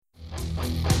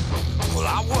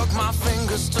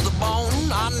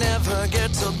I never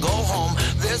get to go home.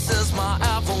 This is my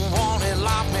ever wanted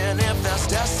life, man, if that's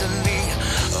destiny.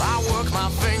 I work my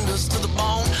fingers to the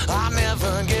bone. I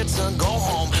never get to go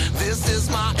home. This is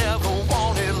my ever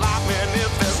wanted life, man,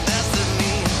 if that's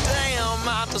destiny. Damn,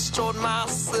 I destroyed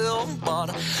myself,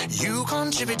 but you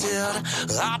contributed.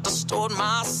 I destroyed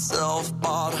myself,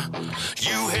 but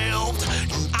you helped.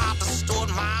 I destroyed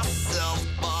myself,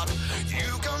 but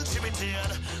you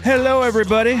contributed. Hello,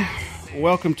 everybody.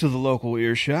 Welcome to the Local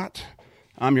Earshot.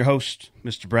 I'm your host,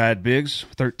 Mr. Brad Biggs,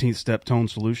 13th Step Tone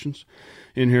Solutions.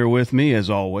 In here with me, as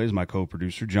always, my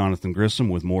co-producer, Jonathan Grissom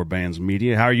with More Bands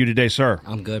Media. How are you today, sir?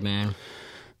 I'm good, man.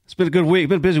 It's been a good week.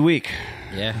 Been a busy week.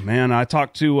 Yeah. Man, I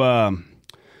talked to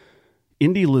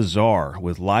Indy Lazar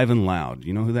with Live and Loud.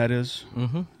 You know who that is?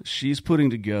 Mm-hmm. She's putting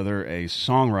together a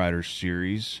songwriter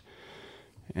series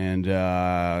and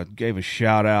gave a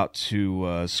shout-out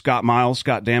to Scott Miles,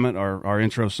 Scott Dammit, our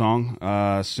intro song.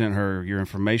 Sent her your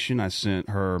information. I sent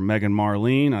her Megan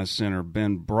Marlene. I sent her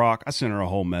Ben Brock. I sent her a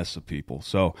whole mess of people.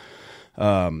 So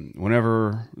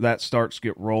whenever that starts to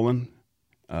get rolling,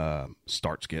 Yeah.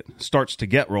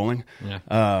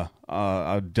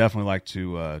 I'd definitely like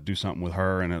to do something with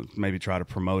her and maybe try to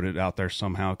promote it out there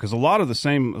somehow. Because a lot of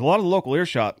the local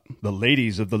earshot, the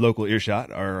ladies of the local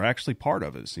earshot are actually part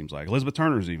of it. It seems like Elizabeth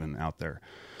Turner's even out there,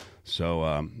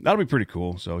 so that'll be pretty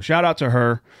cool. So shout out to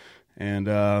her, and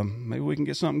maybe we can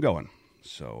get something going.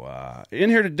 So in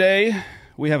here today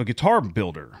we have a guitar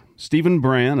builder, Stephen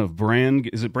Brand of Brand.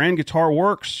 Is it Brand Guitar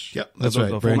Works? Yep, that's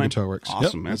right. Brand Guitar Works.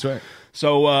 Awesome, yep, man. That's right.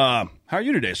 So how are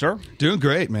you today, sir? Doing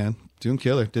great, man. Doing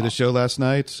killer. Did a show last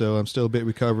night, so I'm still a bit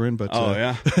recovering. But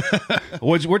yeah.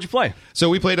 Where'd you play? So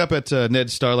we played up at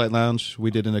Ned's Starlight Lounge. We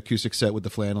did an acoustic set with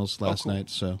the Flannels last night.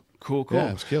 So cool. Yeah,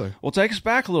 it was killer. Well, take us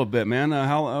back a little bit, man.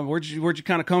 Where'd you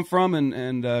kind of come from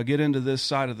and get into this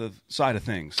side of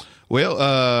things? Well,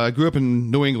 I grew up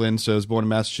in New England, so I was born in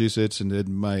Massachusetts and did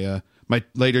my my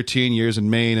later teen years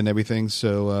in Maine and everything.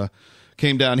 So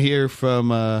came down here from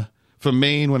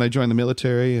Maine when I joined the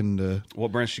military. And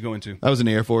what branch did you go into? I was in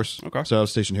the Air Force. Okay. So I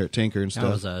was stationed here at Tinker and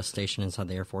stuff. I was stationed inside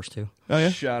the Air Force, too. Oh, yeah?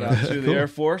 Shout out to the Air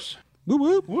Force. Whoop,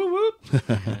 whoop. Whoop,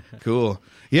 whoop. Cool.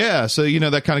 Yeah, so,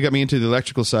 that kind of got me into the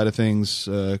electrical side of things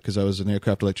because I was an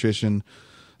aircraft electrician.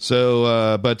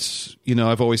 So, but,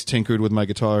 I've always tinkered with my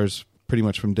guitars pretty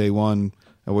much from day one.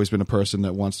 I've always been a person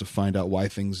that wants to find out why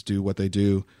things do what they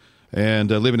do.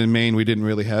 And living in Maine, we didn't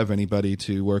really have anybody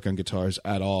to work on guitars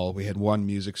at all. We had one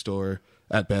music store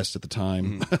at best at the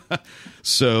time. Mm-hmm.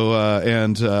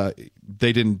 So,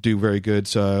 they didn't do very good.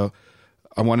 So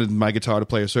I wanted my guitar to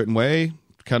play a certain way,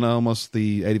 kind of almost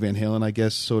the Eddie Van Halen, I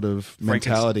guess, sort of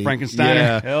mentality. Frankenstein.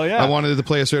 Yeah. Hell yeah. I wanted it to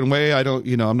play a certain way. I don't,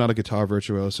 I'm not a guitar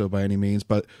virtuoso by any means,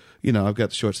 but, I've got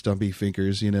the short, stumpy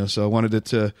fingers, so I wanted it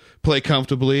to play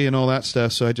comfortably and all that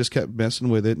stuff. So I just kept messing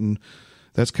with it. And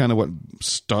that's kind of what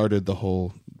started the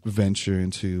whole venture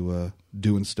into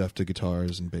doing stuff to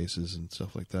guitars and basses and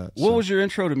stuff like that. What was your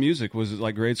intro to music? Was it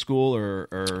like grade school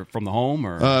or from the home?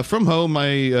 Or from home,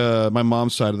 my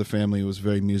mom's side of the family was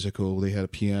very musical. They had a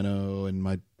piano, and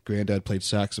my granddad played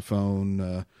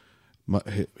saxophone.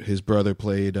 His brother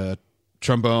played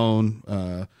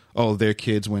trombone. All of their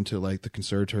kids went to like the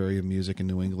Conservatory of Music in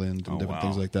New England and different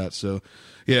things like that. So,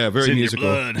 yeah, very it's musical.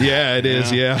 In your blood. Yeah, it is.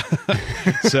 Yeah.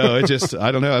 So it just,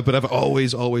 I don't know, but I've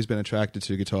always been attracted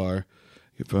to guitar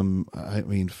from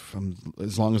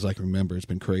as long as I can remember. It's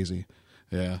been crazy.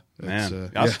 Yeah,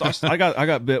 man. I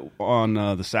got bit on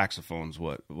the saxophones.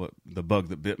 What the bug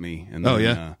that bit me? And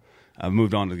then, I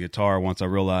moved on to the guitar once I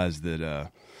realized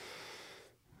that.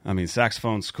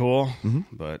 Saxophone's cool,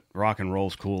 but rock and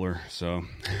roll's cooler. So,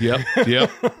 yep.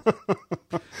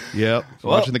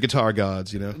 Watching the guitar gods,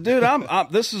 dude.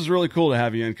 This is really cool to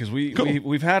have you in because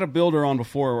we've had a builder on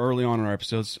before early on in our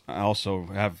episodes. I also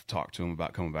have talked to him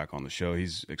about coming back on the show.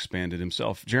 He's expanded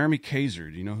himself. Jeremy Kaiser.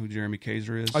 Do you know who Jeremy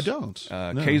Kaiser is? I don't.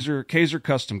 No. Kaiser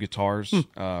Custom Guitars.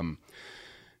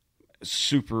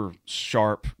 Super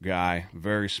sharp guy,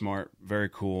 very smart, very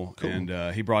cool. And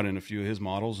he brought in a few of his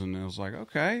models, and I was like,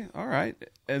 okay, all right.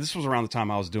 And this was around the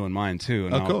time I was doing mine too.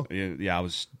 And cool. I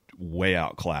was way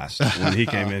outclassed when he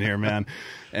came in here, man.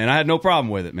 And I had no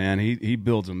problem with it, man. He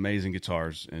builds amazing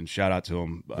guitars, and shout out to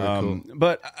him. Cool.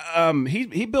 But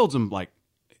he builds them like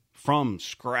from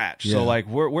scratch. Yeah. So like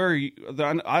where are you?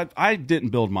 I didn't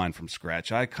build mine from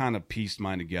scratch. I kind of pieced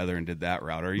mine together and did that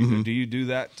route. Are you? Do you do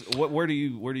that? Where do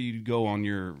you go on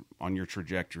your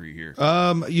trajectory here?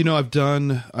 I've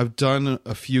done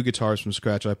a few guitars from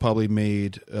scratch. I probably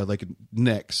made like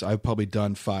necks. I've probably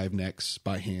done 5 necks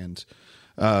by hand.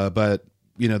 But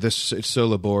it's so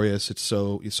laborious. It's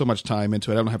so much time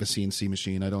into it. I don't have a CNC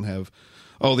machine. I don't have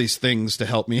all these things to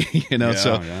help me, you know. Yeah,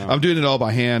 So yeah. I'm doing it all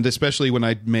by hand, especially when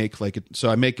I make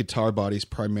I make guitar bodies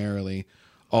primarily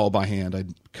all by hand. I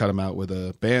cut them out with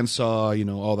a bandsaw, you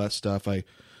know, all that stuff. I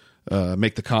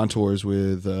make the contours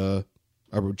with a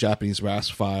Japanese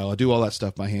rasp file. I do all that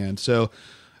stuff by hand. So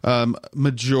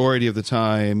majority of the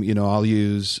time, you know, I'll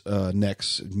use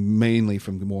necks mainly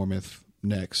from Warmoth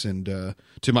necks and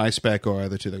to my spec or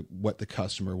either to what the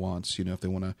customer wants, you know, if they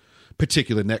want a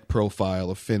particular neck profile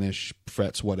or finish,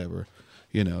 frets, whatever,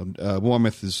 you know.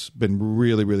 Warmoth has been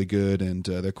really, really good, and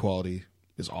their quality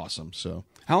is awesome. So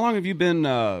How long have you been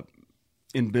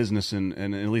in business in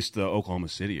at least the Oklahoma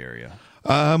City area?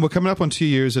 we're coming up on 2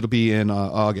 years. It'll be in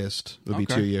August. It'll be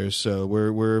Okay. 2 years. So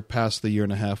we're past the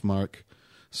 1.5 year mark.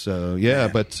 So yeah,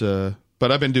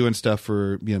 but I've been doing stuff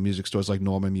for, you know, music stores like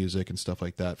Norman Music and stuff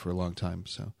like that for a long time.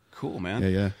 So Cool, man.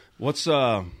 yeah. What's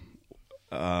some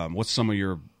of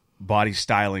your body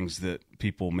stylings that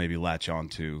people maybe latch on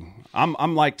to?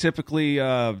 I'm like typically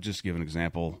just give an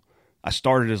example. I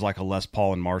started as like a Les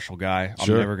Paul and Marshall guy.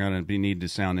 Sure. I'm never going to need to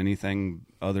sound anything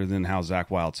other than how Zach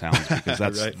Wild sounds, because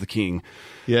that's Right. the king.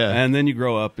 Yeah. And then you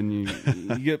grow up and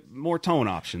you get more tone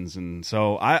options, and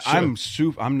so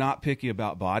I'm not picky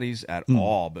about bodies at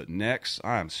all, but necks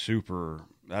I'm super.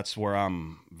 That's where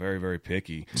I'm very, very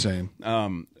picky. Same.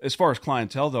 As far as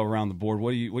clientele though around the board, what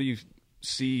do you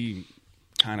see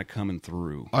kind of coming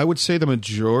through? I would say the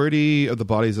majority of the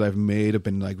bodies that I've made have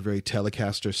been like very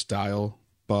Telecaster style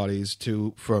bodies,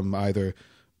 from either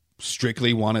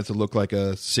strictly wanted to look like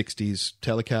a 60s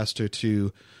Telecaster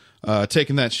to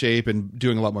taking that shape and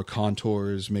doing a lot more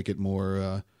contours, make it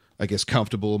more, I guess,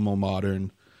 comfortable, more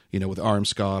modern, you know, with arm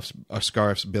scarves,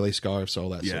 billy scarves, all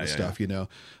that sort of stuff, you know.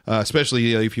 Especially,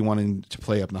 you know, if you wanted to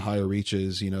play up in the higher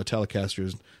reaches, you know,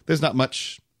 Telecasters, there's not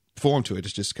much form to it.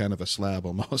 It's just kind of a slab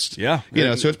almost. Yeah. You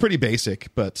know, so it's pretty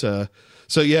basic. But so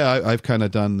yeah, I've kind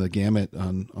of done the gamut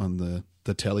on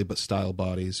the Tele but style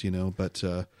bodies, you know. But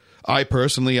I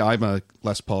personally, I'm a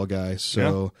Les Paul guy,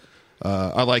 so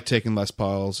I like taking Les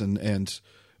Pauls and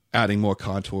adding more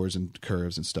contours and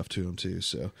curves and stuff to them too.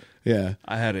 So yeah,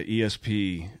 I had an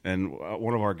ESP, and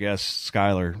one of our guests,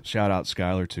 Skylar, shout out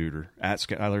Skylar Tudor, at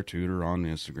Skylar Tudor on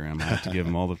Instagram. I have to give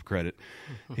him all the credit.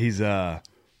 He's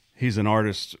an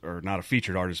artist, or not a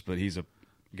featured artist, but he's a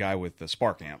guy with the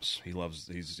Spark amps.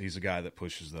 He's a guy that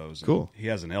pushes those. Cool. And he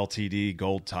has an LTD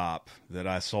gold top that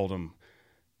I sold him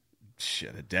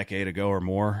a decade ago or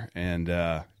more, and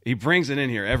he brings it in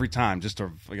here every time just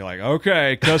to, you're like,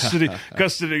 okay,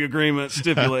 custody agreement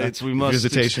stipulates we must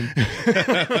visitation.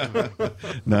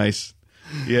 Nice.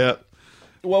 Yeah.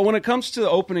 Well, when it comes to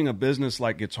opening a business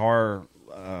like guitar,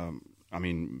 I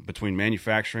mean, between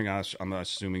manufacturing, I'm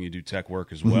assuming you do tech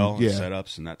work as well, yeah.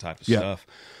 setups and that type of Yeah. stuff.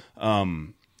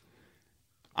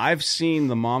 I've seen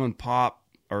the mom and pop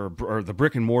or the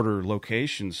brick and mortar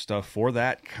location stuff for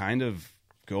that kind of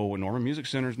go. Norman Music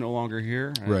Center is no longer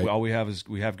here. Right. All we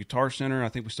have Guitar Center. I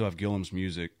think we still have Gillum's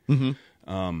Music. And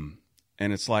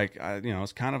it's like,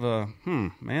 it's kind of a,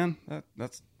 man,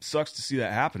 that sucks to see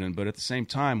that happening. But at the same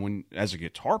time, as a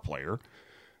guitar player,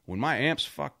 when my amp's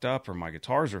fucked up or my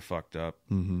guitars are fucked up,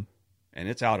 and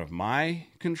it's out of my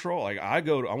control, like I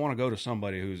want to go to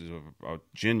somebody who's a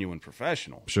genuine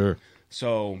professional. Sure.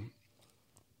 So,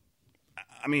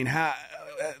 I mean, how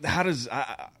does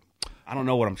I don't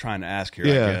know what I'm trying to ask here.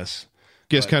 Yeah. I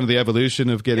guess Kind of the evolution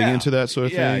of getting Yeah. into that sort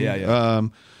of thing. Yeah.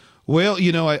 Well,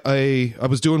 you know, I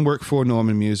was doing work for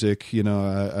Norman Music. You know,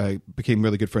 I became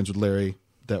really good friends with Larry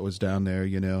that was down there,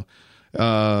 you know.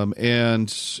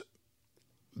 And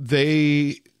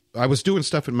I was doing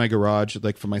stuff in my garage,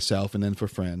 like for myself and then for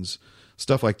friends,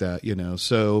 stuff like that, you know.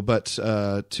 So, but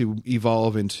to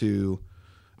evolve into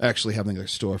actually having a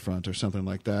storefront or something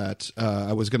like that,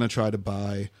 I was going to try to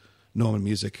buy Norman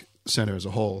Music Center as a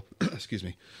whole. Excuse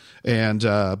me. And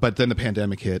but then the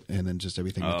pandemic hit, and then just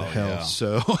everything went to hell. Yeah.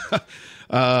 So,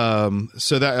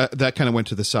 so that kind of went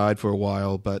to the side for a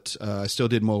while. But I still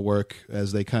did more work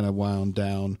as they kind of wound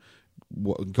down,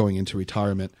 going into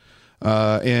retirement.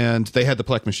 And they had the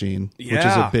Plek machine, which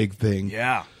is a big thing.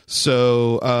 Yeah.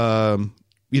 So,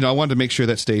 you know, I wanted to make sure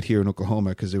that stayed here in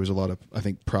Oklahoma because there was a lot of, I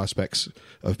think, prospects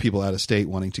of people out of state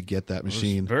wanting to get that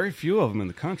machine. There's very few of them in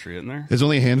the country, isn't there? There's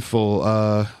only a handful.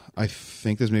 I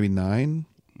think there's maybe 9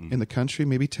 in the country,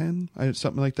 maybe 10,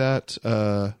 something like that.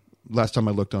 Last time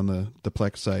I looked on the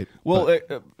Plek site. Well,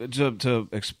 to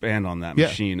expand on that Yeah.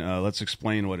 machine, let's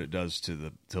explain what it does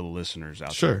to the listeners out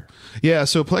there. Sure. Yeah,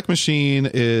 so Plek machine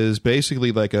is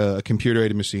basically like a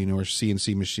computer-aided machine or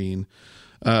CNC machine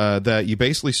that you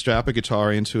basically strap a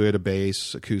guitar into it, a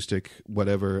bass, acoustic,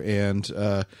 whatever, and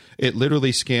it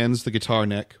literally scans the guitar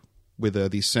neck with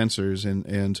these sensors,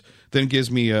 and then gives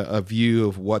me a view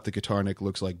of what the guitar neck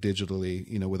looks like digitally,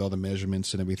 you know, with all the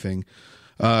measurements and everything.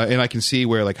 And I can see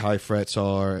where like high frets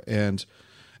are, and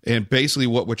basically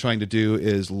what we're trying to do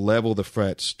is level the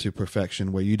frets to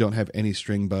perfection, where you don't have any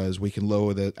string buzz. We can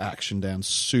lower the action down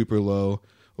super low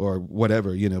or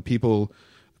whatever. You know, people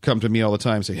come to me all the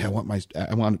time and say, hey,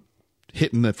 I want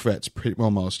hitting the frets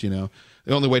almost, you know.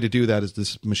 The only way to do that is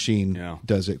this machine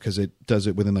does it, because it does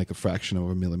it within like a fraction of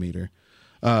a millimeter.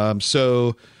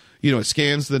 So, you know, it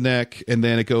scans the neck, and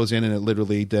then it goes in and it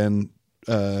literally then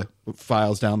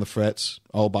files down the frets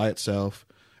all by itself.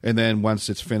 And then once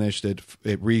it's finished, it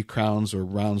recrowns or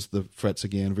rounds the frets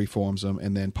again, reforms them,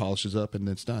 and then polishes up, and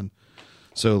then it's done.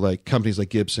 So like companies like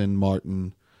Gibson,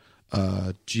 Martin,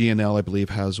 G&L, I believe,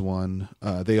 has one.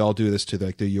 They all do this to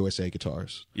like their USA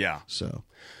guitars. Yeah. So,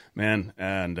 man,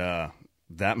 and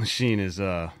that machine is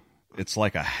it's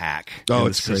like a hack. Oh, in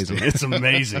it's the system. crazy. It's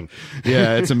amazing.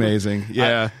 Yeah, it's amazing.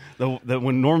 Yeah.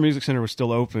 When Norm Music Center was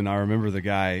still open, I remember the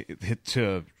guy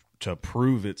to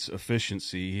prove its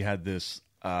efficiency. He had this.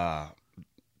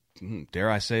 Dare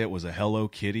I say it was a Hello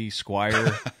Kitty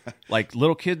Squire, like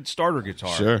little kid starter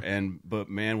guitar. Sure. But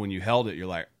man, when you held it, you're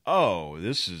like, oh,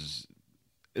 this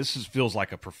feels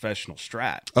like a professional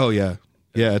Strat. Oh yeah.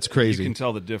 Yeah, it's crazy. You can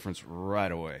tell the difference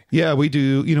right away. Yeah, we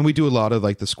do. You know, we do a lot of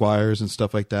like the Squires and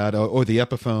stuff like that, or the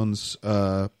Epiphones.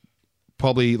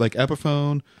 Probably like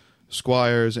Epiphone,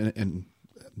 Squires, and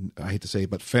I hate to say it,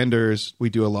 but Fenders. We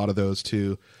do a lot of those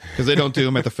too, because they don't do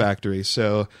them at the factory.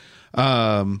 So,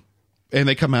 and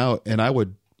they come out, and I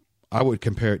would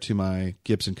compare it to my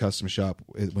Gibson custom shop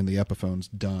when the Epiphone's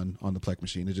done on the Plek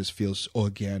machine. It just feels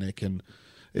organic, and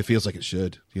it feels like it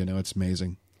should. You know, it's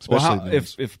amazing. Especially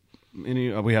if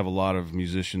we have a lot of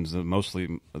musicians that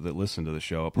that listen to the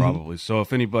show probably. So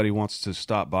if anybody wants to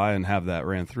stop by and have that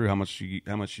ran through, how much you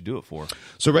do it for?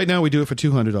 So right now we do it for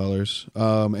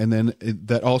 $200, and then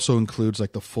that also includes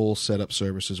like the full setup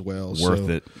service as well. Worth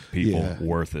it, people. Yeah,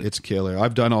 worth it. It's killer.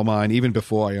 I've done all mine even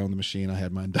before I owned the machine. I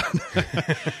had mine done.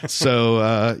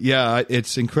 So yeah,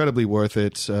 it's incredibly worth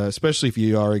it, especially if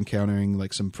you are encountering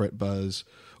like some fret buzz,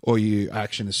 or your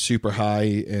action is super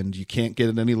high and you can't get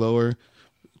it any lower.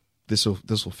 This will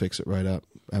fix it right up.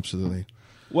 Absolutely.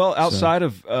 Well, outside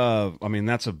of, I mean,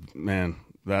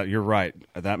 that you're right.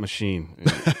 That machine,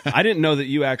 I didn't know that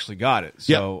you actually got it.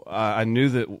 So I knew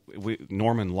that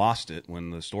Norman lost it when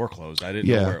the store closed. I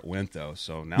didn't know where it went though.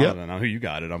 So now that I know who you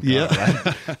got it, I'm kind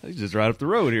of he's just right up the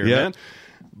road here, man.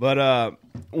 But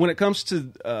when it comes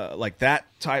to like that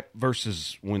type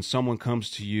versus when someone comes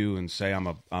to you and say I'm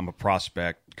a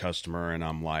prospect customer and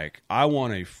I'm like, I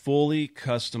want a fully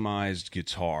customized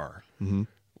guitar. Mm-hmm.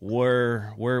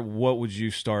 What would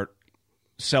you start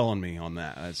selling me on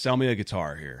that? Sell me a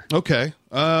guitar here. Okay.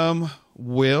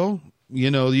 Well,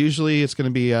 you know, usually it's going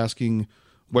to be asking,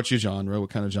 what's your genre? What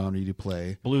kind of genre do you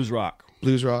play? Blues rock.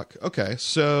 Blues rock. Okay.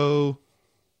 So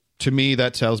to me,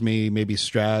 that tells me maybe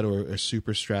Strat or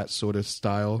super Strat sort of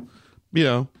style. You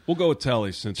know, we'll go with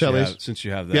Tele since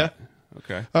you have that. Yeah.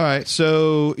 Okay. All right.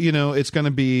 So, you know, it's going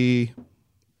to be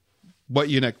what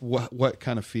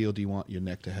kind of feel do you want your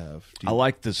neck to have? I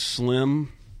like the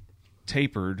slim,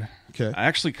 tapered. Okay. I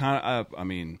actually I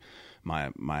mean,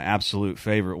 my absolute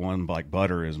favorite one, like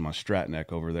butter, is my Strat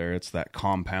neck over there. It's that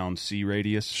compound C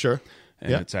radius. Sure.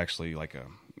 And it's actually like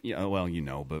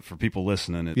but for people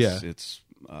listening, it's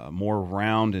more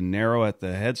round and narrow at the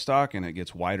headstock, and it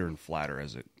gets wider and flatter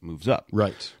as it moves up.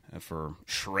 Right. For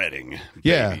shredding.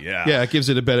 Yeah. Baby. Yeah. It gives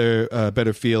it a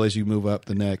better feel as you move up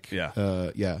the neck.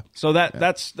 Yeah. Yeah. So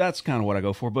that's kind of what I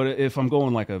go for. But if I'm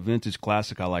going like a vintage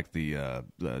classic, I like the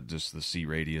C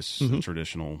radius, the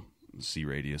traditional C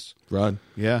radius. Right.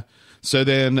 Yeah. So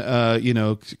then,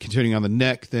 continuing on the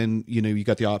neck, then, you know, you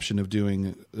got the option of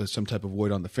doing some type of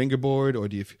wood on the fingerboard, or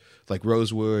do you like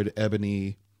rosewood,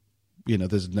 ebony? You know,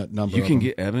 there's a number. You can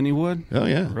get ebony wood. Oh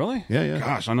yeah, really? Yeah.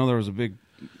 Gosh, I know there was a big,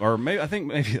 or maybe I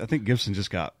think Gibson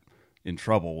just got in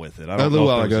trouble with it. I don't a little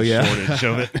know while if there ago, was a shortage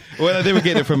of it. Well, they were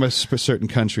getting it from a certain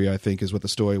country, I think, is what the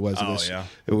story was.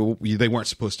 They weren't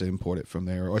supposed to import it from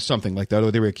there, or something like that,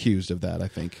 or they were accused of that. I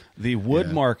think the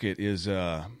wood market is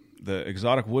the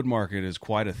exotic wood market is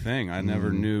quite a thing. I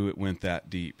never knew it went that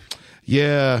deep.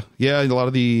 Yeah. A lot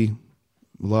of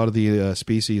the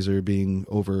species are being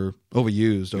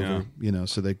overused. You know,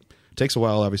 so it takes a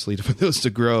while, obviously, for those to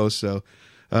grow. So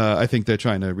I think they're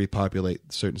trying to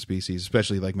repopulate certain species,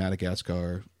 especially like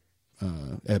Madagascar,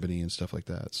 ebony and stuff like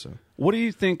that. So, what do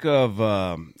you think of?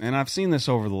 And I've seen this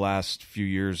over the last few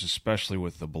years, especially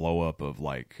with the blow up of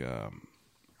like,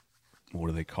 what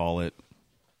do they call it?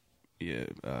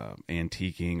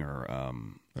 Antiquing or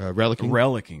relicking.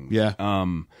 Relicking.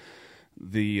 Yeah.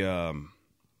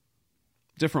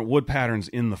 different wood patterns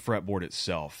in the fretboard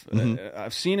itself.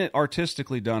 I've seen it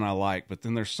artistically done, I like, but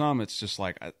then there's some it's just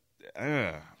like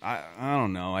I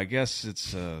don't know. I guess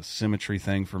it's a symmetry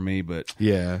thing for me, but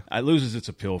Yeah. it loses its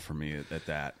appeal for me at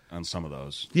that on some of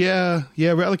those. Yeah,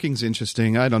 relicing's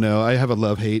interesting. I don't know. I have a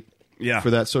love-hate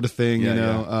for that sort of thing, you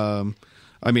know.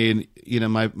 I mean, you know,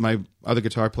 my other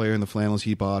guitar player in the Flannels,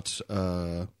 he bought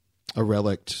a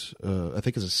Relic, I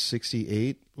think it's a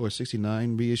 68 or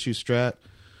 69 reissue Strat.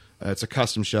 It's a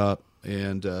custom shop,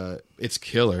 and it's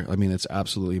killer. I mean, it's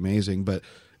absolutely amazing, but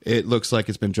it looks like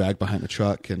it's been dragged behind a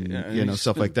truck and you know,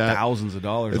 stuff like that. Thousands of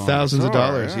dollars. Thousands of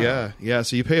dollars, yeah.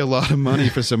 So you pay a lot of money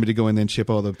for somebody to go in there and chip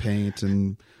all the paint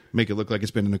and make it look like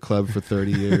it's been in a club for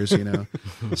 30 years, you know.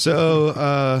 So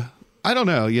I don't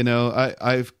know, you know.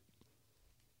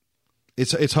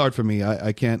 It's hard for me.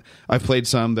 I can't. I've played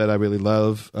some that I really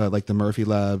love, like the Murphy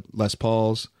Lab Les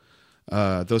Pauls.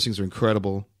 Those things are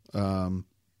incredible, and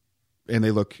they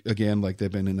look again like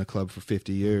they've been in a club for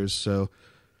 50 years. So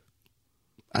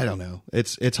I don't know.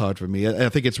 It's hard for me. I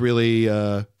think it's really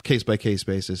case by case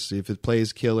basis. If it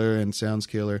plays killer and sounds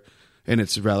killer, and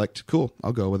it's Relic, cool,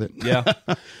 I'll go with it. Yeah,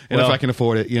 and if I can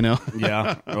afford it, you know.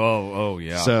 Yeah. Oh,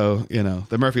 yeah. So you know,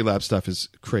 the Murphy Lab stuff is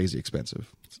crazy expensive.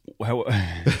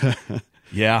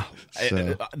 Yeah,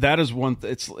 So. that is one.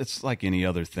 It's like any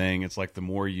other thing. It's like the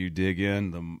more you dig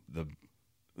in,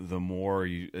 the more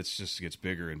you. It just gets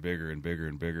bigger and bigger and bigger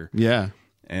and bigger. Yeah.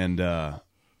 And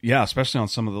yeah, especially on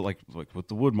some of the like with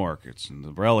the wood markets and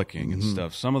the relicing and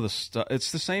stuff. Some of the stuff.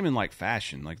 It's the same in like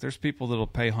fashion. Like there's people that'll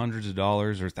pay hundreds of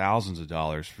dollars or thousands of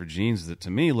dollars for jeans that to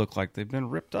me look like they've been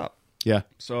ripped up. Yeah.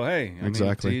 So hey, I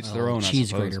Exactly. mean, to each their own.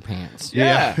 Cheese I suppose. grater pants.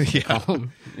 Yeah. Yeah.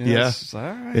 It's all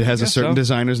right, It has I a guess certain so.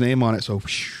 designer's name on it, so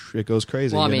it goes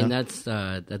crazy. Well, I you mean know?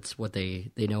 that's what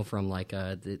they know from like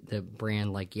the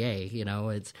brand like Yay. You know,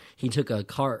 it's he took a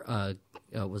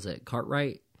was it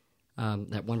Cartwright,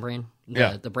 that one brand,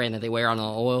 the brand that they wear on the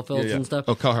oil fields and stuff.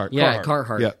 Oh, Carhartt. Yeah,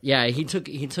 Carhartt. Yeah. He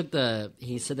said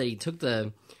that he took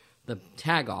the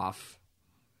tag off,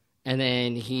 and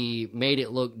then he made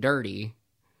it look dirty,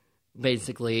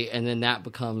 basically, and then that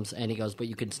becomes, and he goes, but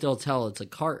you can still tell it's a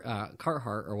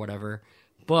Carhartt or whatever.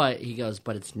 But he goes,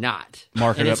 but it's not.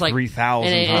 Mark it and up it's like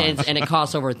 3,000 times. and it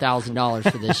costs over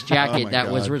 $1,000 for this jacket my that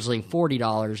was God. originally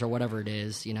 $40 or whatever it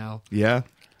is. You know, Yeah.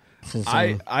 it's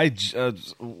insane. I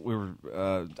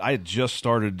had just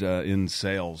started in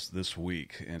sales this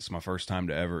week, and it's my first time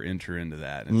to ever enter into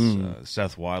that. It's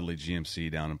Seth Wadley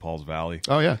GMC down in Pauls Valley,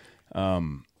 Oh, yeah.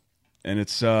 and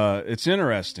it's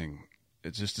interesting.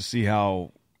 It's just to see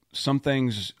how some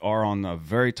things are on a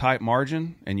very tight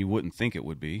margin, and you wouldn't think it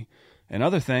would be, and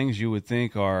other things you would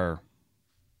think are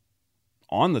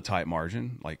on the tight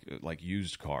margin, like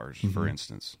used cars, for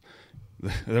instance.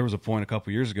 There was a point a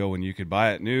couple years ago when you could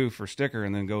buy it new for sticker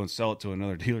and then go and sell it to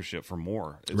another dealership for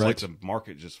more. It's Right. like the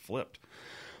market just flipped.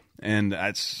 And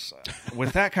it's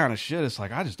with that kind of shit, it's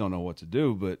like I just don't know what to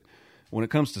do. But when it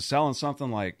comes to selling something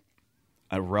like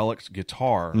a Relic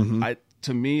guitar,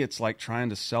 to me, it's like trying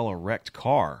to sell a wrecked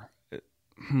car.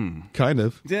 Kind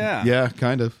of. Yeah. Yeah,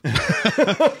 kind of.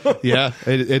 Yeah,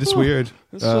 it is weird.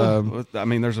 I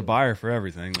mean, there's a buyer for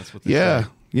everything. That's what they Yeah. say.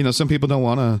 You know, some people don't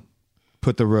want to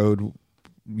put the road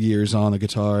years on a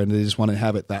guitar, and they just want to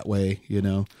have it that way, you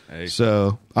know. Hey.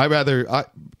 So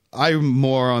I'm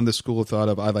more on the school of thought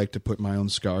of I like to put my own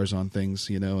scars on things,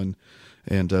 you know,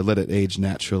 and let it age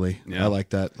naturally. Yeah. I like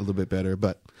that a little bit better.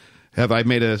 But have I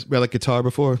made a Relic guitar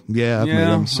before? Yeah, I've made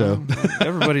them. So,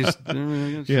 everybody's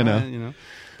You know. you know.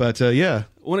 but yeah,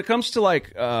 When it comes to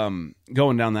like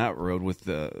going down that road with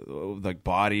the like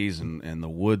bodies and the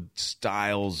wood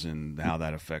styles and how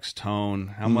that affects tone,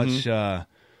 how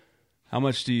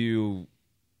much do you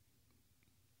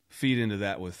feed into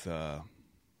that with?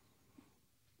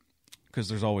 Because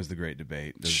there's always the great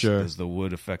debate. Sure. Does the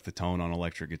wood affect the tone on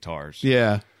electric guitars?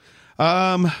 yeah.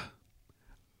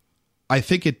 I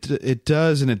think it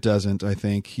does and it doesn't. I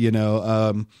think, you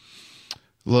know,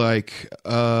 like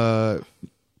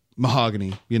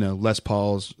mahogany, you know, Les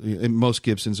Pauls, and most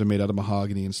Gibsons are made out of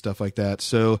mahogany and stuff like that.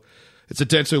 So it's a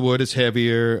denser wood, it's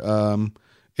heavier.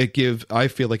 I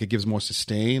feel like it gives more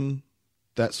sustain,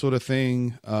 that sort of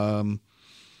thing. And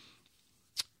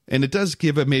it does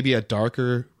give maybe a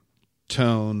darker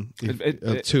tone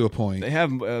to a point. They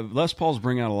have Les Pauls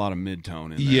bring out a lot of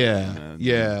mid-tone in there. Yeah,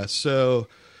 yeah. So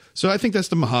I think that's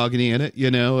the mahogany in it,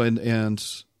 you know, and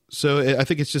so I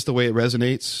think it's just the way it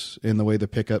resonates and the way the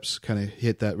pickups kind of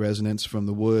hit that resonance from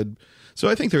the wood. So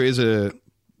I think there's a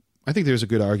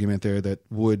good argument there that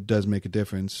wood does make a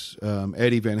difference.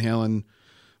 Eddie Van Halen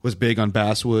was big on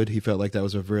basswood. He felt like that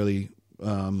was a really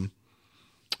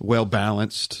well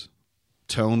balanced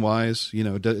tone wise. You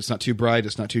know, it's not too bright,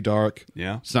 it's not too dark.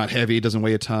 Yeah. It's not heavy, it doesn't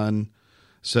weigh a ton.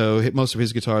 So most of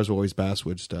his guitars were always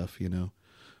basswood stuff, you know.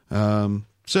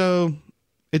 So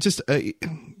it just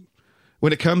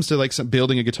when it comes to like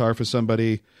building a guitar for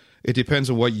somebody, it depends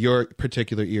on what your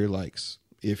particular ear likes.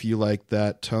 If you like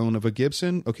that tone of a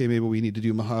Gibson, okay, maybe we need to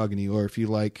do mahogany. Or if you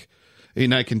like,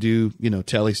 and I can do, you know,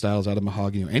 Telly styles out of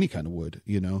mahogany or any kind of wood,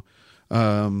 you know.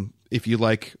 If you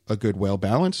like a good,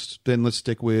 well-balanced, then let's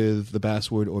stick with the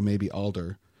basswood or maybe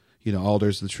alder. You know,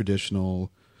 alder's the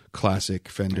traditional classic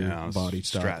Fender body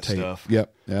style Strat tape. stuff.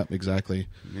 Yep, exactly.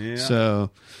 Yeah.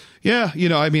 So, yeah, you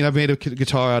know, I mean, I've made a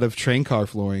guitar out of train car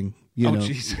flooring.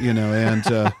 Jeez. You know,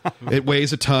 and it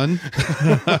weighs a ton,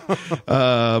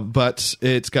 but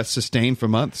it's got sustain for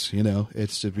months. You know,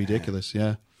 it's just ridiculous.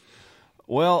 Yeah.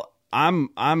 Well,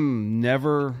 I'm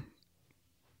never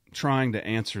trying to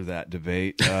answer that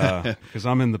debate because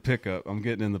I'm in the pickup. I'm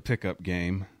getting in the pickup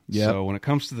game. Yep. So when it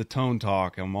comes to the tone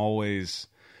talk, I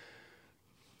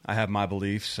have my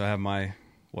beliefs. I have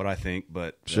what I think,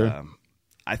 but Sure.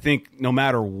 I think no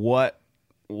matter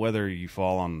whether you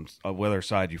fall on whether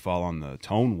side you fall on the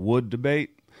tone wood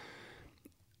debate,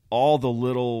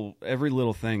 every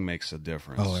little thing makes a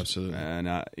difference. Oh, absolutely.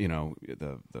 And you know,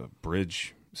 the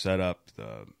bridge setup,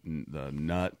 the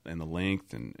nut and the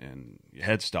length and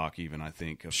headstock even, I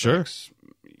think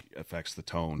affects the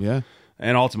tone. Yeah.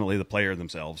 And ultimately the player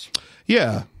themselves.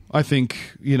 Yeah, I think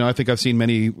I've seen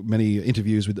many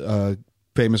interviews with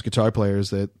famous guitar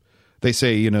players that they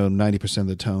say 90% of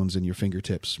the tones in your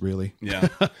fingertips. Really, yeah.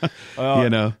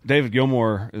 David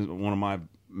Gilmour is one of my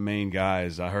main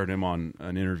guys. I heard him on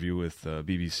an interview with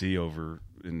BBC over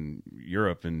in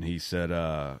Europe, and he said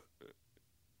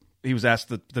he was asked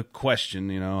the question,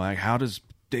 like, how does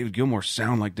David Gilmour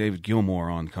sound like David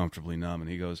Gilmour on Comfortably Numb? And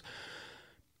he goes,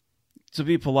 to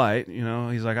be polite,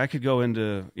 he's like, I could go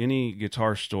into any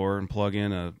guitar store and plug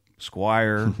in a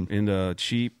Squier into a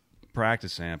cheap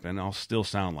practice amp, and I'll still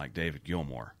sound like David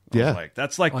Gilmour. I was like,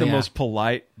 that's like the most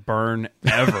polite burn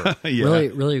ever. Yeah.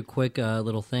 Really quick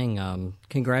little thing.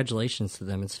 Congratulations to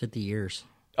them. It's 50 years.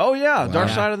 Oh, yeah, Dark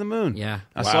Side of the Moon. Yeah.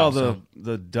 I saw the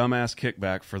dumbass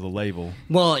kickback for the label.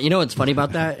 Well, you know what's funny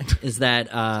about that is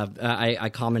that I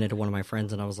commented to one of my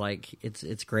friends, and I was like,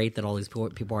 it's great that all these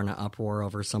people are in an uproar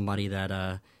over somebody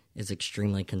that is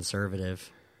extremely conservative.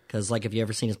 Because, like, have you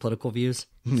ever seen his political views?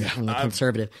 Yeah. From the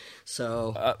conservative.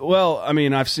 So, well, I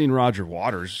mean, I've seen Roger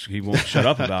Waters. He won't shut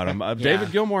up about him. David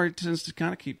Gilmour tends to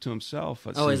kind of keep to himself.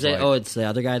 Is it? Like, it's the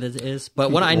other guy that is.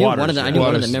 But what I knew, one of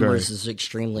the members is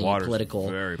extremely political.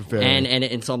 Very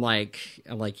and so I'm like,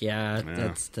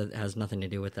 that has nothing to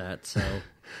do with that. So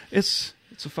it's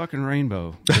a fucking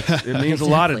rainbow. It means a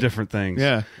lot of different things.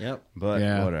 Yeah. Yep.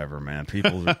 But whatever, man.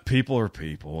 People are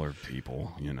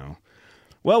people.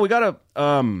 Well, we gotta.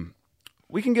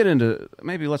 We can get into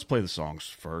let's play the songs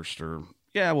first, or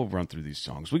we'll run through these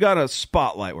songs. We got a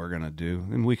spotlight we're gonna do,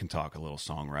 and we can talk a little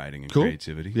songwriting and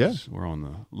creativity. Yeah, we're on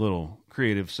the little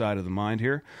creative side of the mind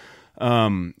here.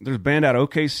 There's a band out of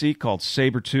OKC called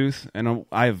Sabretooth, and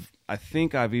I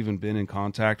think I've even been in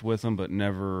contact with them, but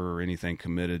never anything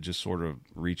committed. Just sort of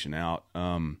reaching out.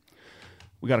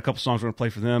 We got a couple songs we're gonna play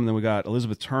for them. Then we got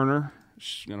Elizabeth Turner.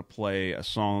 She's gonna play a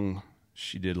song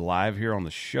she did live here on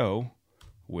the show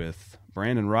with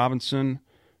Brandon Robinson,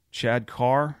 Chad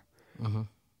Carr. Uh-huh.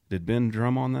 Did Ben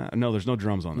drum on that? No, there's no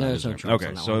drums on that. No, there's no drums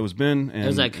on that so one. It was Ben and, it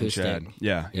was acoustic. and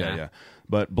Chad. Yeah.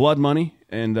 But Blood Money,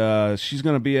 and she's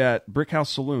going to be at Brick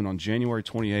House Saloon on January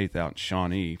 28th out in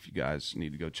Shawnee. If you guys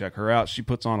need to go check her out. She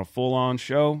puts on a full-on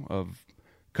show of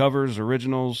covers,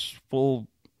 originals, full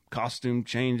costume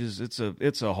changes. It's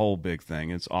a whole big thing.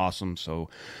 It's awesome. So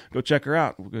go check her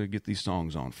out. We're going to get these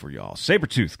songs on for y'all.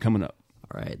 Sabretooth coming up.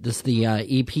 All right. This is the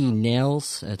EP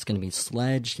Nails. It's going to be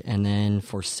Sledged and then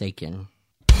Forsaken.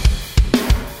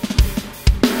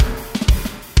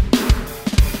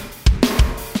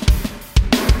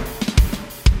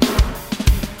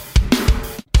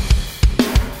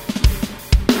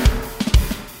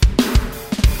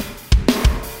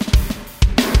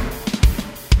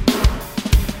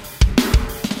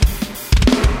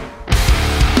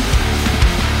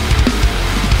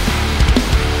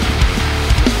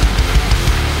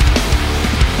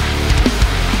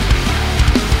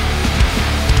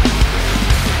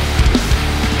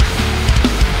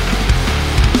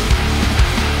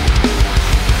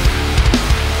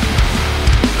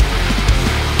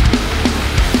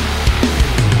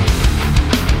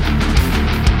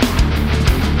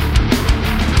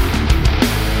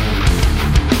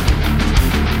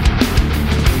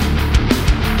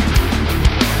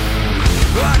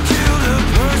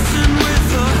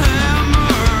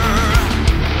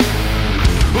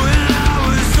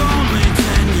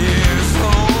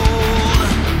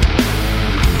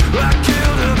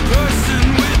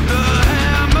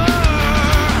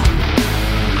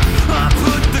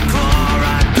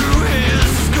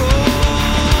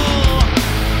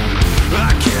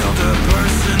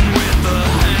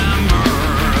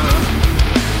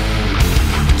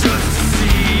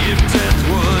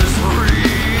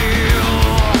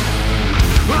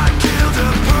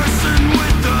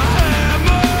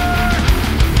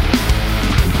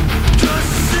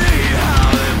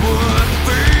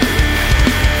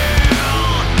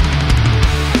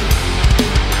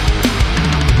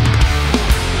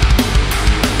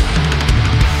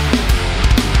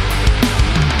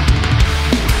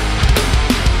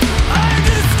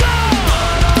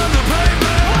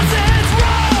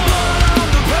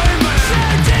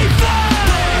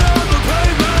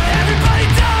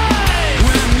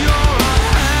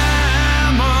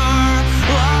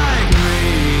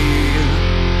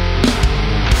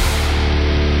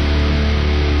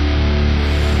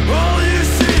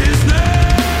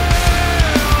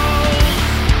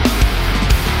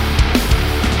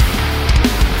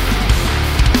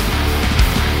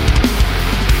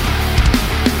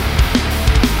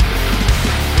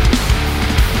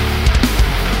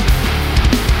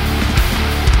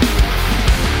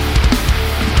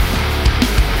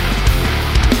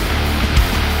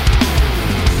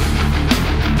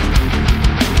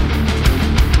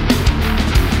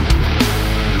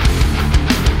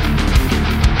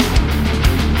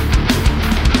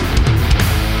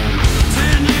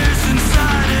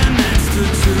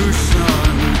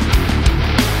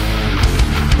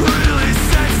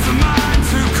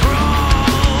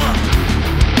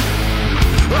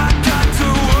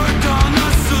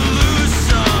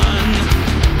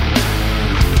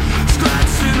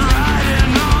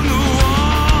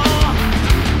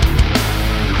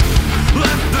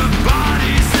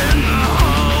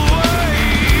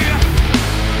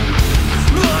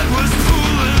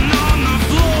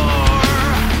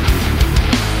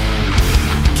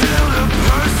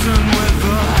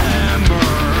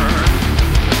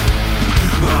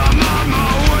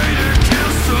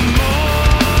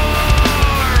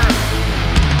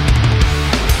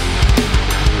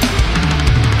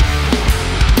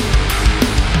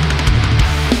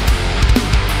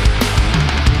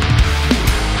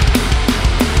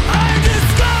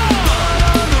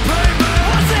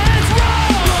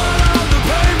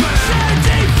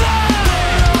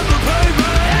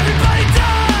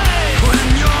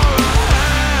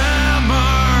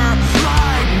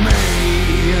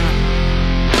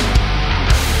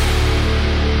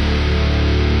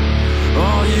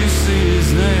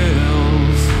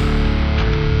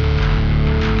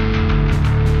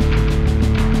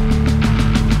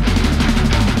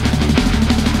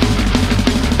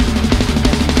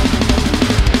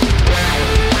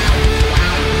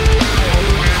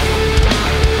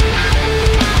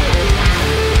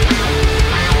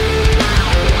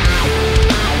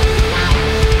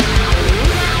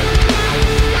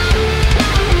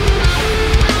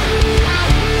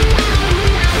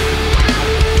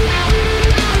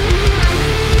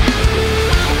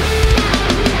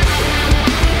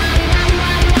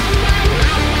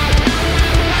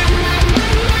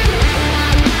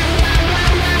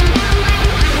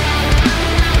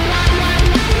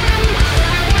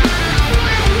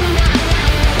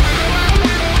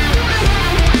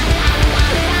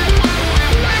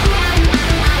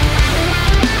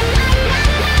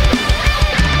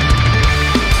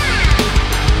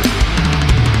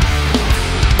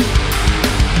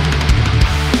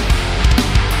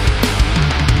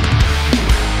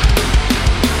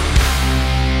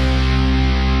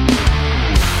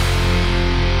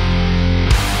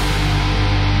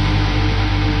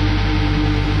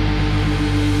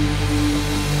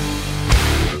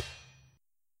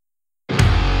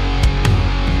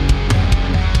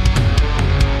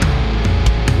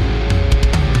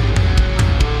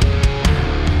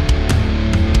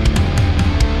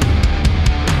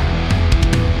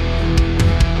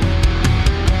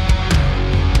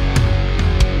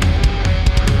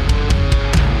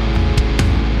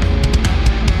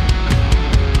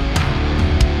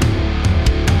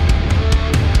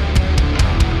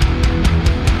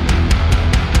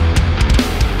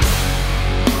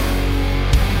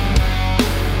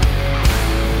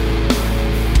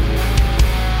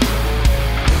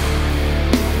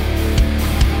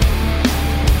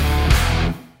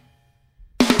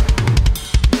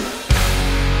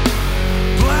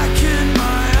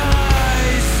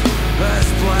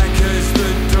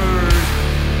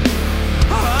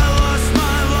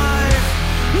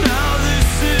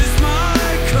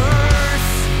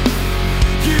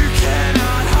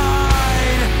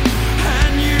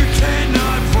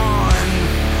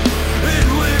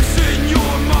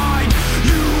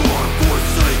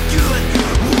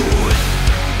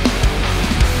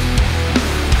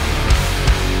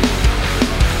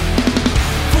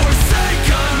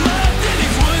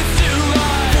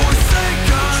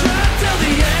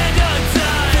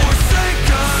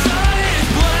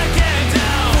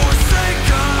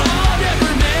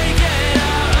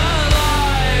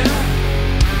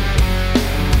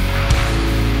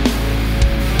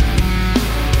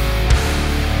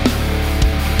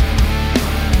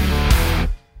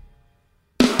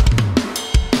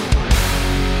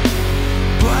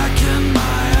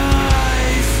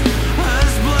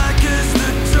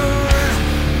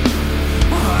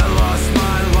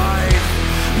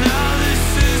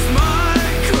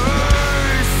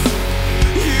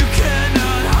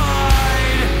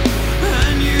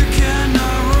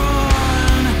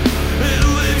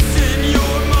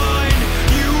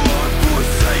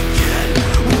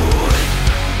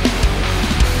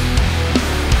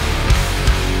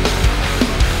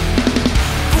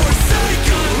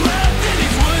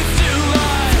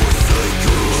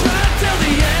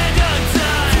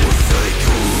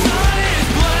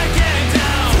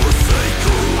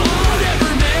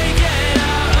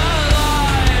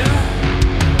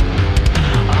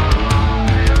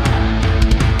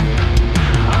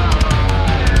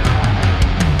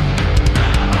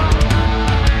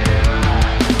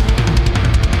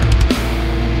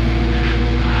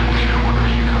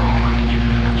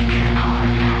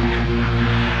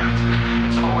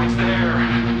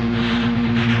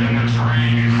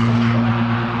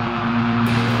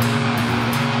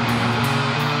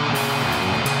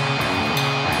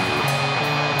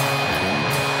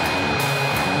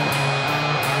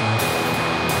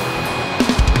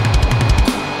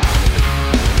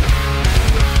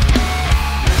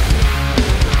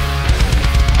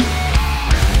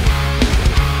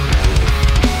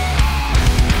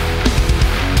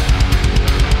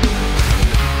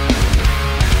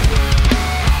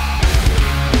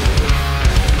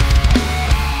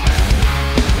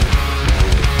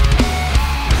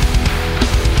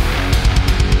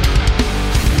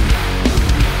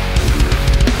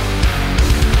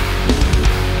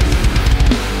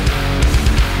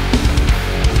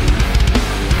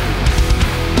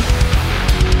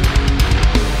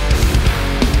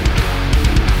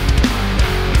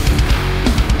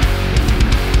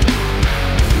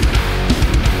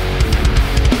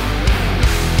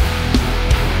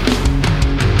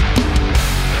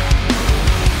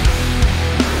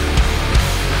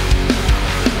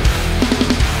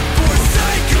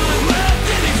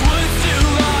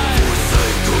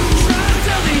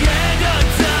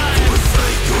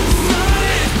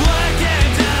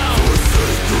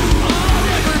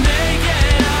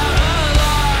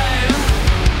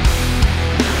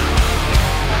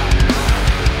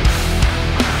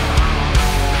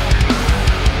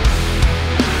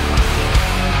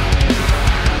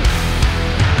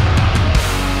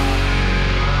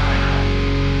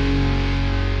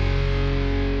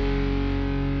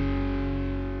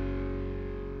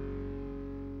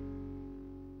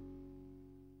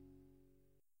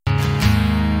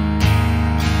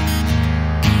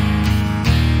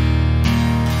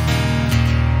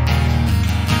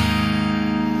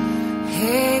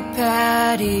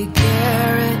 Daddy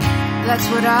Garrett, that's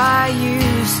what I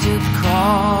used to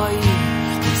call you.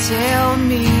 They tell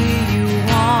me you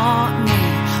want me,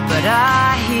 but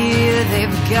I hear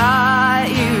they've got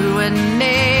you and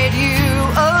made you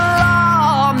a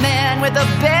lawman with a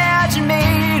badge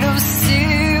made of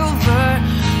silver.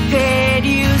 Paid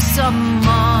you some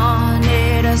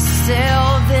money to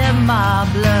sell them my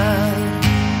blood.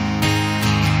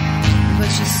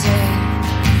 But you say,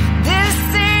 this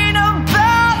ain't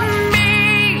about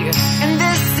me, and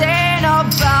this ain't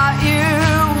about you,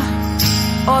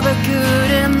 or the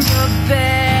good and the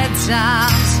bad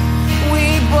times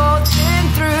we both been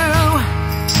through.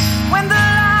 When the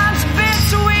lines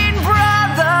between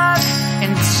brothers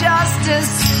and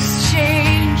justice has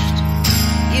changed,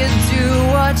 you do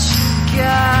what you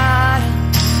got,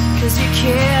 'cause you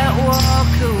can't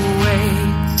walk away.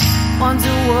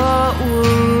 Wonder what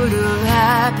would have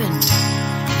happened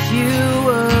if you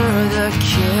were the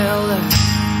killer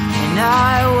and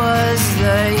I was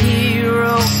the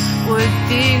hero. Would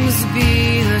things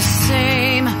be the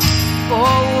same,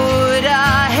 or would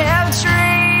I have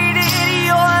traded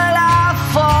your life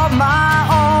for my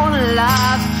own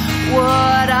life?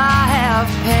 Would I have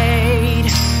paid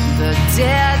the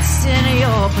debts in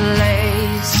your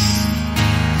place?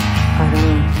 I don't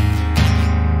know.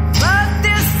 But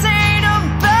this ain't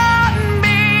about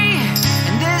me,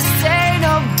 and this ain't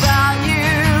about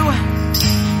you,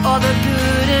 or the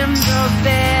good and the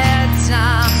bad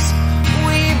times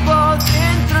we both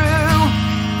been through.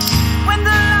 When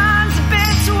the lines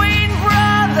between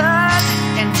brothers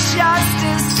and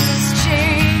justice has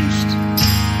changed,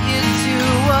 you do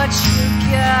what you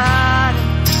got,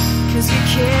 'cause you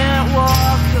can't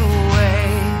walk away.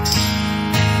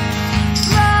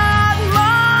 Blood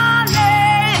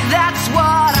money, that's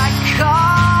what I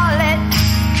call it,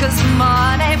 'cause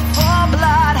money for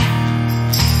blood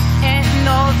ain't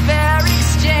no fair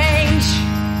exchange.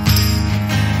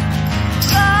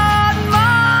 Blood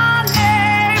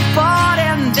money bought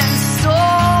and then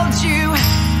sold you,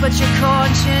 but your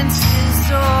conscience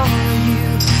is all you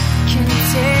can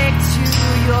take to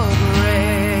your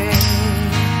grave.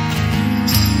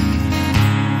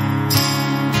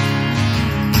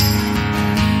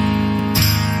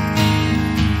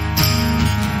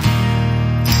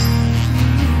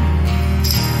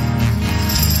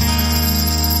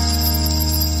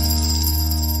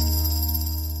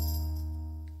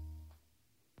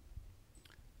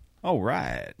 All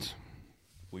right.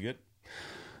 We good?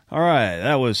 All right.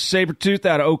 That was Sabretooth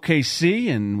out of OKC,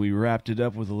 and we wrapped it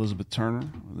up with Elizabeth Turner.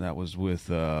 That was with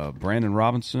Brandon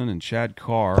Robinson and Chad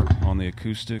Carr on the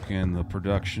acoustic and the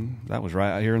production. That was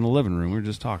right out here in the living room. We were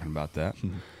just talking about that.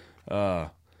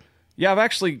 Yeah, I've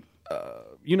actually,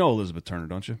 you know Elizabeth Turner,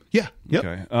 don't you? Yeah. Yep.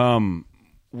 Okay.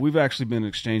 We've actually been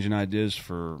exchanging ideas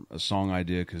for a song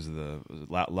idea because of the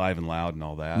Live and Loud and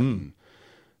all that. And,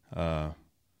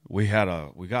 we had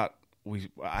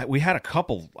a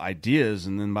couple ideas,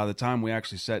 and then by the time we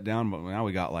actually sat down, but now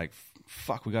we got like,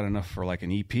 we got enough for like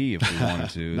an EP if we wanted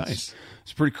to. Nice.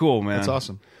 It's pretty cool, man. That's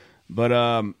awesome. But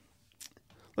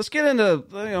let's get into,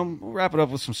 we'll wrap it up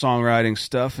with some songwriting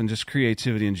stuff and just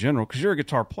creativity in general, because you're a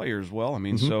guitar player as well. I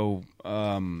mean, so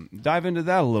dive into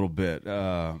that a little bit.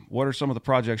 What are some of the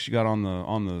projects you got on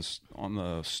the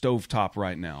stovetop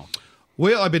right now?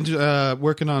 Well, I've been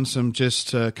working on some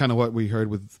just kind of what we heard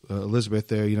with Elizabeth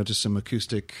there, just some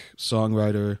acoustic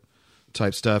songwriter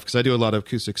type stuff, because I do a lot of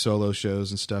acoustic solo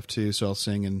shows and stuff too, so I'll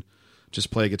sing and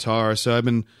just play guitar. So I've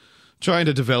been trying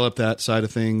to develop that side of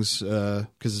things,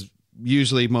 because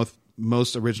usually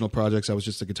most original projects I was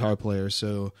just a guitar player,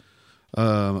 so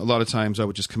a lot of times I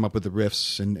would just come up with the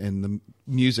riffs and the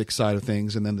music side of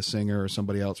things, and then the singer or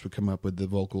somebody else would come up with the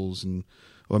vocals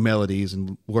or melodies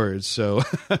and words. So,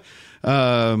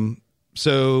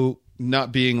 so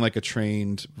not being like a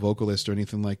trained vocalist or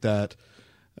anything like that,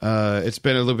 it's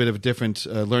been a little bit of a different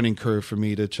learning curve for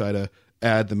me to try to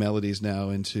add the melodies now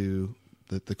into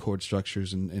the chord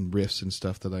structures and riffs and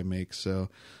stuff that I make. So,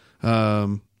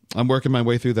 I'm working my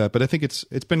way through that, but I think it's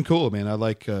been cool, man. I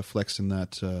like flexing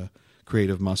that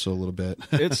creative muscle a little bit.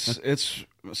 It's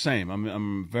same.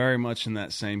 I'm very much in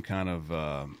that same kind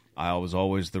of. I was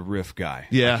always the riff guy.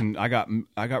 Yeah, I got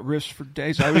riffs for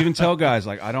days. I would even tell guys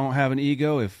like I don't have an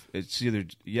ego. If it's either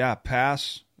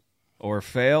pass or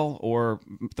fail or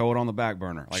throw it on the back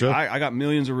burner. Like sure. I got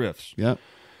millions of riffs.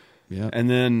 Yeah. And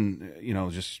then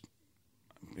just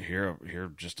here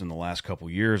just in the last couple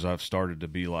years, I've started to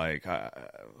be like,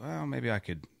 well, maybe I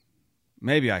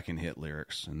can hit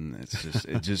lyrics, and it's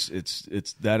just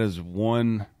it's that is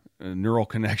one neural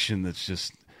connection that's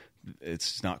just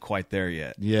it's not quite there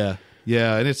yet. Yeah,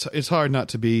 yeah, and it's hard not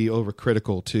to be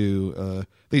overcritical too. At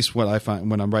least what I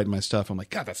find when I'm writing my stuff, I'm like,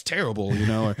 God, that's terrible, you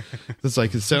know. Or it's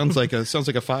like it sounds like a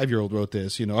 5-year-old wrote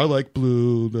this, you know. I like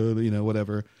blue, you know,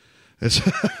 whatever.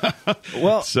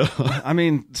 Well, So- I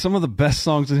mean, some of the best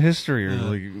songs in history are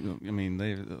like, I mean,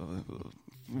 they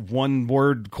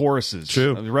one-word choruses.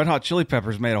 True. The Red Hot Chili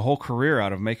Peppers made a whole career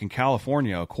out of making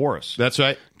California a chorus. That's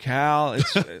right.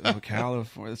 California.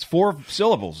 It's 4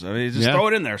 syllables. I mean, just Yeah. throw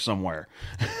it in there somewhere.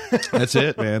 That's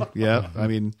it, man. Yeah, I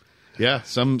mean, yeah,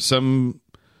 some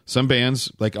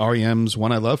bands like REM's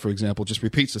One I Love, for example, just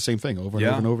repeats the same thing over and Yeah.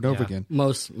 over and over and over Yeah. again.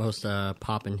 Most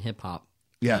pop and hip hop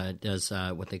Yeah. does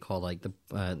what they call like the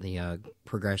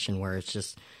progression, where it's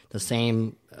just the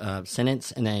same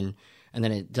sentence and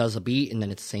then it does a beat, and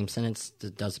then it's the same sentence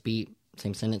that does a beat,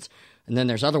 same sentence. And then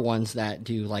there's other ones that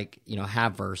do like, you know,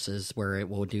 have verses where it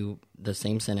will do the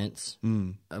same sentence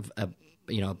of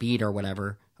a beat or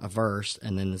whatever, a verse,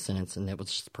 and then the sentence, and it will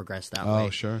just progress that way. Oh,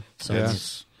 sure. So Yeah.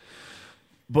 it's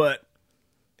But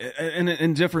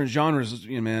in different genres,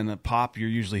 you know, man, pop, you're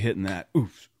usually hitting that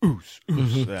oos, oos,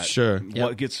 oos. That, Sure.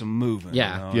 What gets them moving.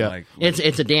 Yeah. You know, Yeah. Like,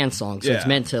 it's a dance song, so Yeah. it's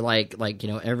meant to like you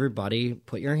know, everybody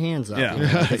put your hands up. Yeah. you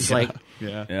know? It's like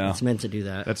Yeah, yeah. it's meant to do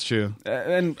that. that's true.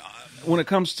 And when it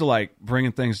comes to like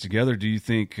bringing things together, do you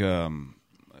think,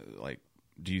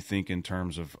 do you think in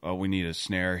terms of, oh, we need a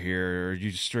snare here, or are you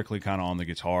just strictly kind of on the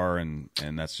guitar and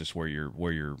that's just where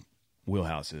your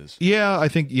wheelhouse is? Yeah, I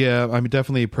think I mean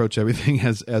definitely approach everything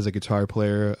as a guitar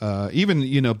player. Even,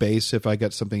 you know, bass, if I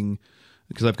got something,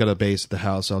 because I've got a bass at the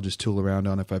house, I'll just tool around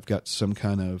on. If I've got some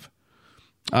kind of,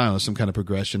 I don't know, some kind of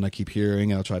progression I keep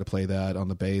hearing, I'll try to play that on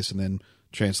the bass and then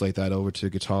translate that over to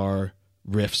guitar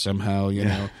riff somehow, you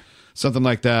know, something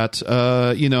like that.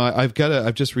 You know, I've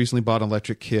just recently bought an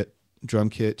electric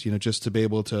drum kit, you know, just to be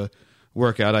able to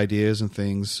work out ideas and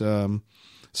things. So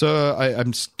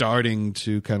I'm starting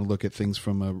to kind of look at things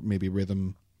from a maybe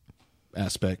rhythm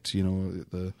aspect, you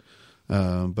know.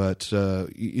 But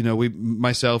you know,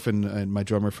 myself and my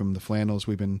drummer from the Flannels,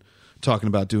 we've been talking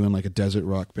about doing like a desert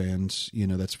rock band. You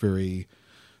know, that's very.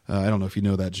 I don't know if you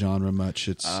know that genre much.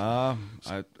 It's kind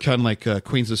of like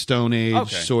Queens of Stone Age,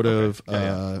 Okay, sort of. okay.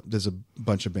 Yeah. There's a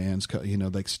bunch of bands, you know,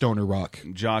 like stoner rock.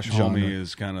 Josh genre. Homme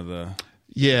is kind of the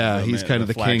He's kind of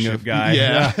the king flagship of guy.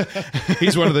 Yeah,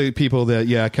 he's one of the people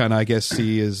that kind of I guess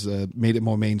he has made it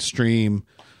more mainstream,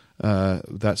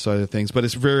 that side of things. But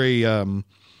it's very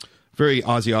very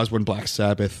Ozzy Osbourne, Black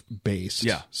Sabbath based.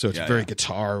 Yeah. so it's Yeah, very yeah.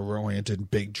 guitar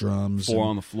oriented, big drums, 4 and-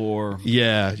 on the floor.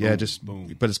 yeah, Boom, just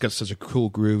boom. but it's got such a cool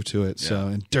groove to it. So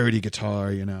Yeah. and dirty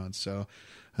guitar, you know, and so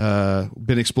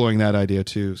been exploring that idea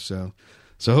too. So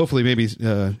hopefully maybe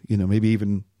you know, maybe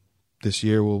even this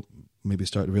year we'll maybe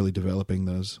start really developing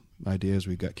those ideas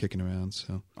we've got kicking around.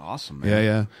 So Awesome, man.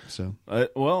 yeah. So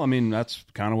Well, I mean, that's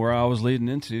kind of where I was leading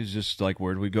into, is just like,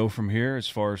 where do we go from here as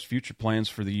far as future plans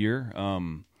for the year?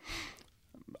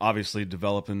 Obviously,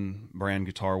 developing Brand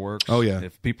Guitar Works. Oh, yeah.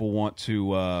 If people want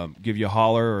to give you a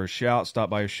holler or a shout, stop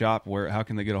by your shop, how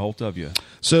can they get a hold of you?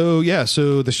 So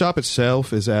the shop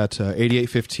itself is at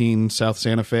 8815 South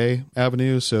Santa Fe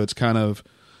Avenue. So it's kind of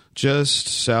just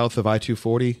south of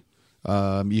I-240.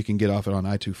 You can get off it on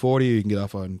I-240. You can get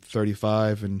off on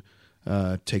 35 and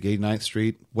take 89th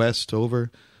Street west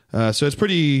over. So it's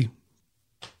pretty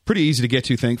easy to get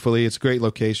to, thankfully. It's a great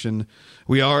location.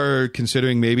 We are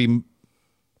considering maybe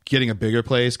getting a bigger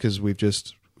place because we've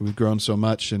grown so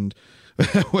much, and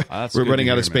That's we're good running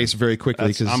to out hear, of space man. very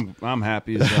quickly. That's- Because I'm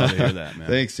happy as hell to hear that, man.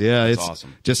 Thanks. Yeah, That's it's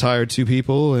awesome. Just hired 2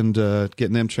 people and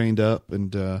getting them trained up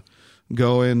and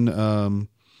going. And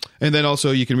then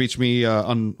also you can reach me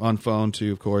on phone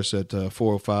too, of course, at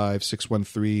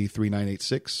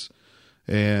 405-613-3986.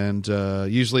 And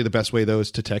usually the best way though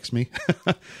is to text me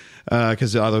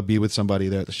because I'll either be with somebody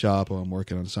there at the shop or I'm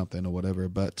working on something or whatever.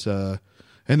 But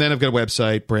and then I've got a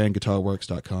website,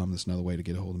 brandguitarworks.com. That's another way to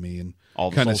get a hold of me and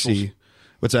All the kind of socials? see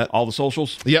what's that. All the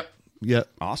socials? Yep.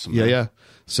 Awesome, Yeah, man. yeah.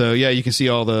 So yeah, you can see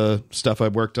all the stuff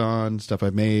I've worked on, stuff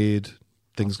I've made,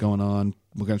 things going on.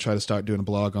 We're going to try to start doing a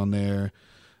blog on there.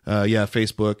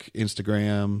 Facebook,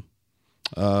 Instagram,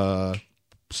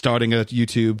 starting a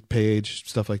YouTube page,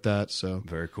 stuff like that. So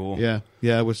Very cool. yeah,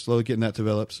 we're slowly getting that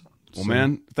developed. Well, So-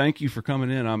 man, thank you for coming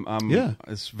in. Yeah.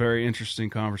 It's a very interesting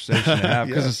conversation to have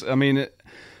because I mean,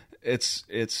 it's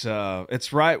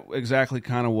right exactly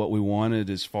kind of what we wanted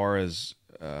as far as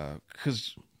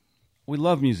because we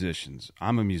love musicians.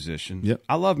 I'm a musician. Yep.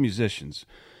 I love musicians,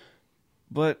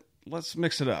 but let's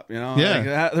mix it up. You know,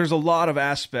 Yeah. Like, there's a lot of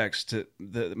aspects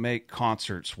that make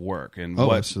concerts work, and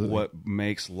Oh, absolutely. what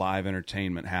makes live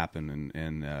entertainment happen,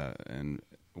 and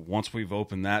once we've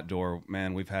opened that door,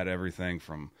 man, we've had everything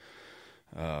from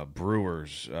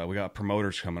brewers. We got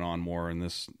promoters coming on more in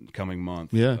this coming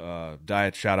month. Yeah.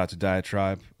 Shout out to Diet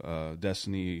Tribe,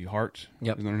 Destiny Hart.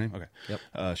 Yep. Is that her name? Okay.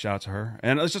 Yep. Shout out to her.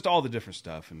 And it's just all the different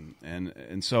stuff.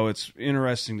 And so it's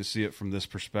interesting to see it from this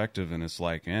perspective. And it's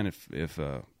like, man, if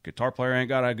a guitar player ain't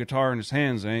got a guitar in his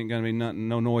hands, there ain't going to be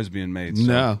no noise being made.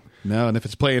 So. No. And if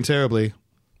it's playing terribly,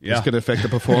 Yeah. it's going to affect the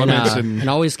performance. And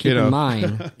always keep in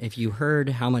mind, if you heard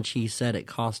how much he said it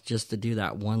cost just to do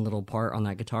that one little part on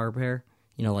that guitar repair,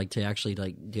 like to actually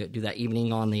do that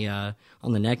evening on the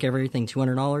neck, everything,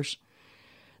 $200.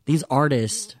 These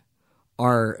artists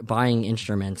are buying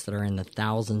instruments that are in the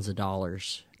thousands of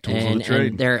dollars, Tools of the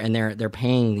trade. and they're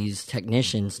paying these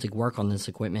technicians to work on this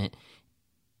equipment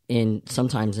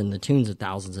sometimes in the tunes of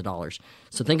thousands of dollars.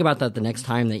 So think about that the next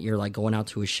time that you're like going out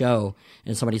to a show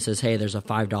and somebody says, hey, there's a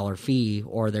 $5 fee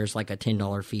or there's like a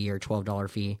 $10 fee or $12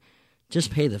 fee.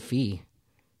 Just pay the fee.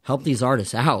 Help these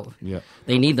artists out. Yeah.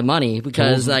 They need the money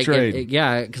because, Tools of like, trade.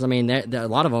 because I mean, a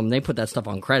lot of them, they put that stuff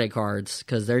on credit cards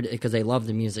because they love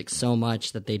the music so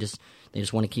much that they just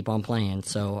want to keep on playing.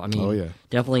 So I mean, Oh, yeah.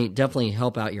 definitely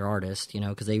help out your artist,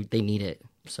 because they need it.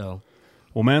 So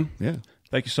Well, man, Yeah.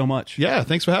 thank you so much. Yeah,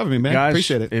 thanks for having me, man. Guys,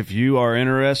 Appreciate it. If you are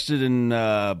interested in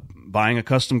buying a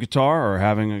custom guitar or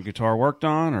having a guitar worked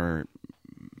on or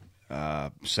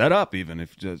set up, even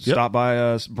stop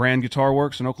by Brand Guitar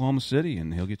Works in Oklahoma City,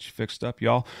 and he'll get you fixed up,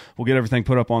 y'all. We'll get everything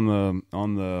put up on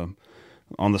the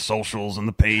socials and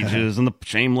the pages and the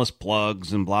shameless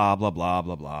plugs and blah blah blah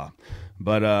blah blah.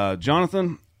 But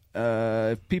Jonathan,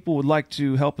 if people would like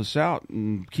to help us out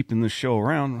and keeping this show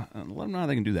around, let them know how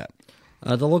they can do that.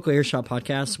 The Local Earshot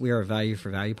Podcast, we are a value for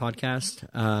value podcast.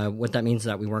 What that means is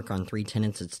that we work on 3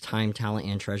 tenets. It's time, talent,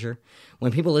 and treasure.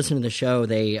 When people listen to the show,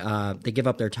 they give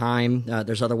up their time.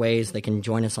 There's other ways they can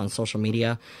join us on social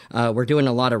media. We're doing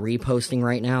a lot of reposting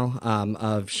right now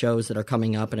of shows that are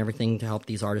coming up and everything to help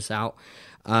these artists out.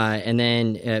 And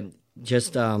then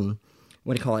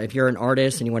what do you call it? If you're an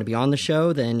artist and you want to be on the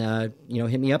show, then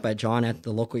hit me up at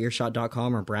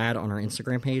john@thelocalearshot.com or Brad on our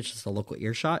Instagram page. It's The Local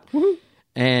Earshot. Woohoo!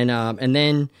 And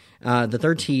then the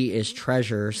third T is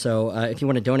treasure. So if you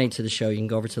want to donate to the show, you can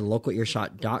go over to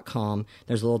thelocalearshot.com.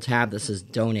 There's a little tab that says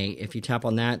donate. If you tap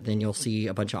on that, then you'll see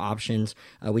a bunch of options.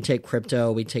 We take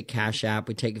crypto, we take Cash App,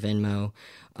 we take Venmo.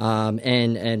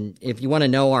 And if you want to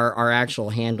know our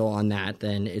actual handle on that,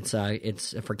 then it's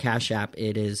for Cash App.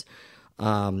 It is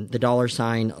the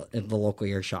 $sign of the Local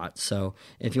Earshot. So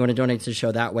if you want to donate to the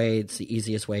show that way, it's the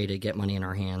easiest way to get money in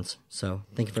our hands. So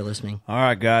thank you for listening. All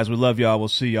right, guys, we love y'all. We'll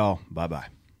see y'all. Bye-bye.